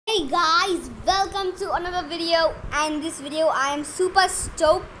Hey guys, welcome to another video, and this video I am super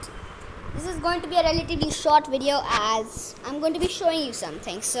stoked. This is going to be a relatively short video as I'm going to be showing you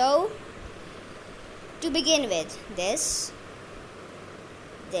something. So to begin with, this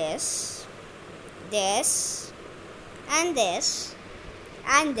and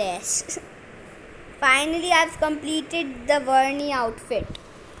this. Finally I've completed the Vernie outfit.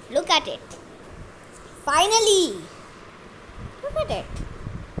 Look at it. Finally! Look at it.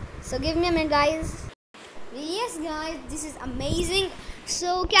 So give me a minute, guys. Yes guys, this is amazing.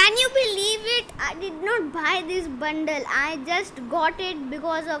 So can you believe it? I did not buy this bundle. I just got it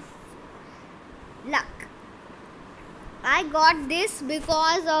because of luck. I got this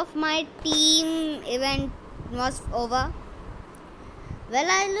because of my team event was over. Well,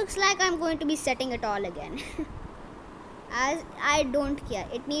 it looks like I'm going to be setting it all again. As I don't care.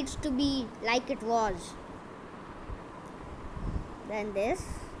 It needs to be like it was. Then this.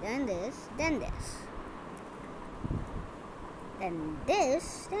 Then this, then this, then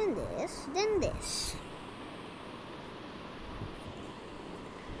this, then this, then this.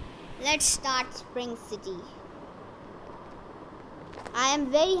 Let's start Spring City. I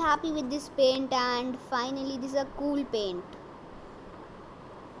am very happy with this paint, and finally this is a cool paint.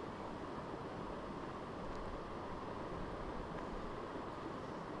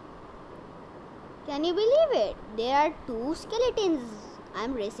 Can you believe it? There are two skeletons.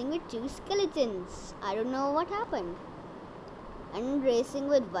 I'm racing with two skeletons. I don't know what happened. I'm racing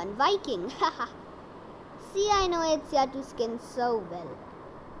with one Viking. See, I know Etsia skin so well.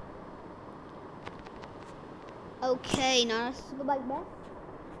 Okay, now a super bike back.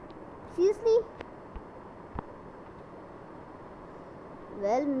 Seriously?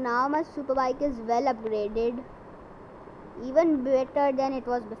 Well, now my super bike is well upgraded. Even better than it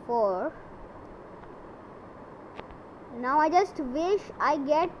was before. Now I just wish I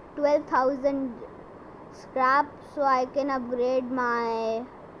get 12,000 scrap so I can upgrade my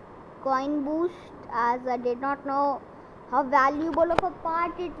coin boost, as I did not know how valuable of a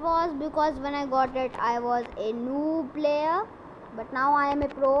part it was, because when I got it I was a noob player, but now I am a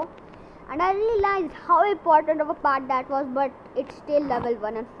pro and I realized how important of a part that was, but it's still level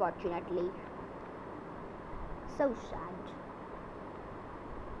 1 unfortunately. So sad.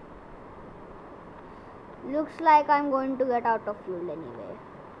 Looks like I'm going to get out of fuel anyway.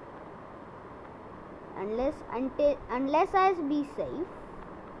 Unless I be safe.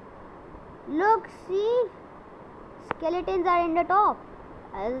 Look, see? Skeletons are in the top.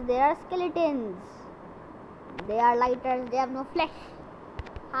 As they are skeletons. They are lighters, they have no flesh.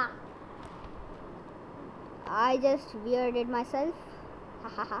 Ha. I just weirded myself. Ha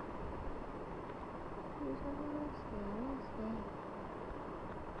ha ha.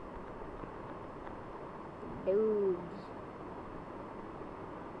 Dudes,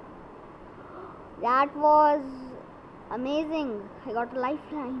 that was amazing. I got a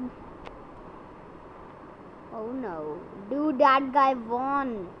lifeline. Oh no, dude, that guy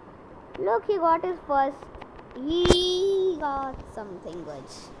won. Look, he got his first. He got something good.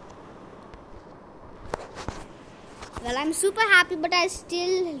 Well, I'm super happy, but I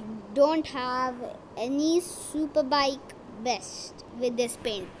still don't have any super bike vest with this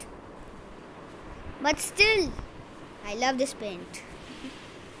paint. But still, I love this paint.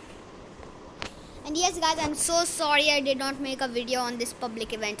 And yes guys, I'm so sorry I did not make a video on this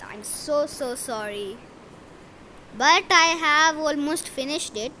public event. I'm so sorry. But I have almost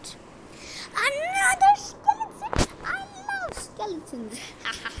finished it. Another skeleton! I love skeletons.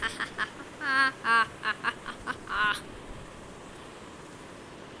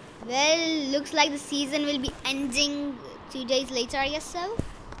 Well, looks like the season will be ending 2 days later, I guess so.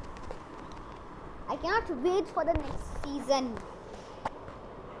 I cannot wait for the next season.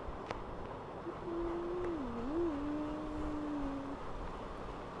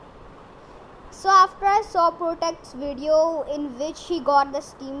 So after I saw Protect's video in which he got the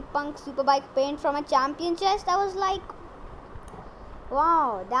steampunk superbike paint from a champion chest, I was like,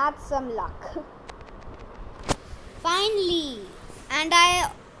 wow, that's some luck. Finally. And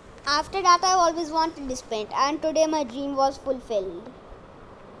after that I always wanted this paint, and today my dream was fulfilled.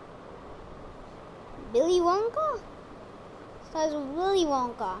 Willy Wonka? Says Willy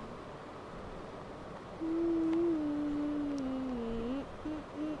Wonka.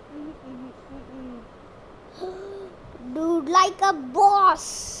 Dude, like a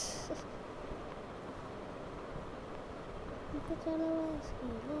boss.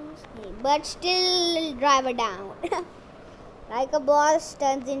 But still driver down. Like a boss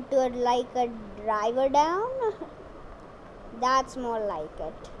turns into like a driver down. That's more like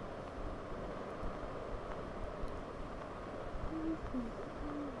it.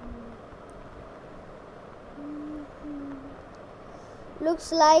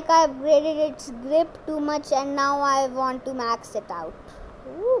 Looks like I upgraded its grip too much and now I want to max it out.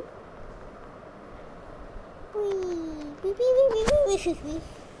 Ooh.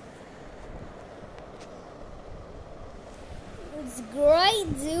 It's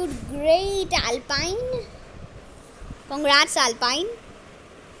great, dude. Great, Alpine. Congrats, Alpine.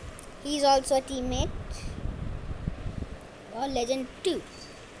 He's also a teammate. Or legend too.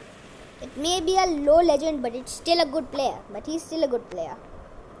 It may be a low legend, but it's still a good player. But he's still a good player.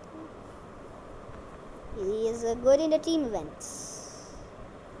 He is good in the team events.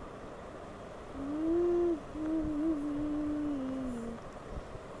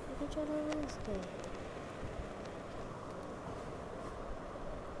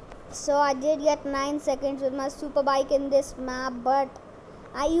 So I did get 9 seconds with my super bike in this map, but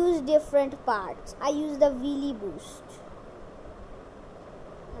I used different parts. I used the wheelie boost.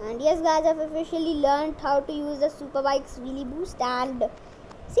 And yes guys, I've officially learned how to use the super bike's wheelie boost, and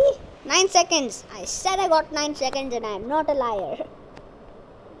see, 9 seconds. I said I got 9 seconds and I am not a liar.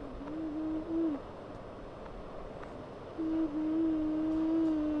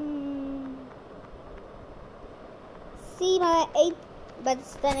 See, my 8th, but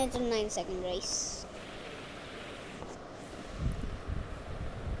then it's a 9-second race.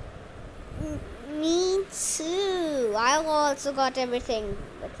 Me too. I also got everything.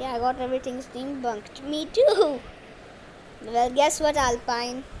 But yeah, I got everything steampunked. Me too. Well, guess what,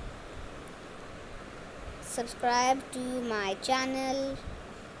 Alpine? Subscribe to my channel.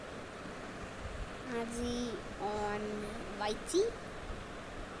 Azi on YT.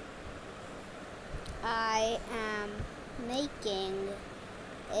 I am making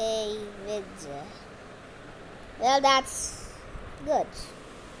a video. Well, that's good.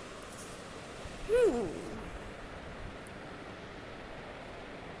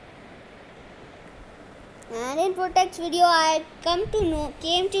 And in Protect's video, I came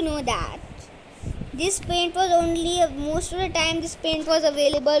to know that this paint was only, most of the time this paint was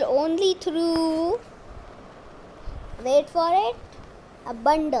available only through, wait for it, a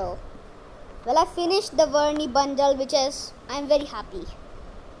bundle. Well, I finished the Verni bundle, which is, I'm very happy.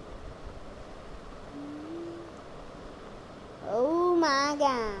 Oh my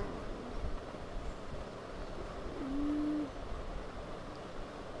god.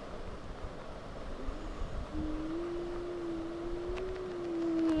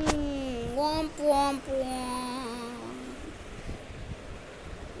 Womp womp womp.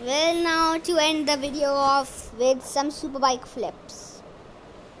 Well, now to end the video off with some superbike flips.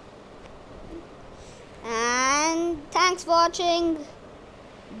 And thanks for watching.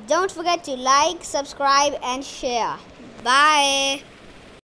 Don't forget to like, subscribe and share. Bye.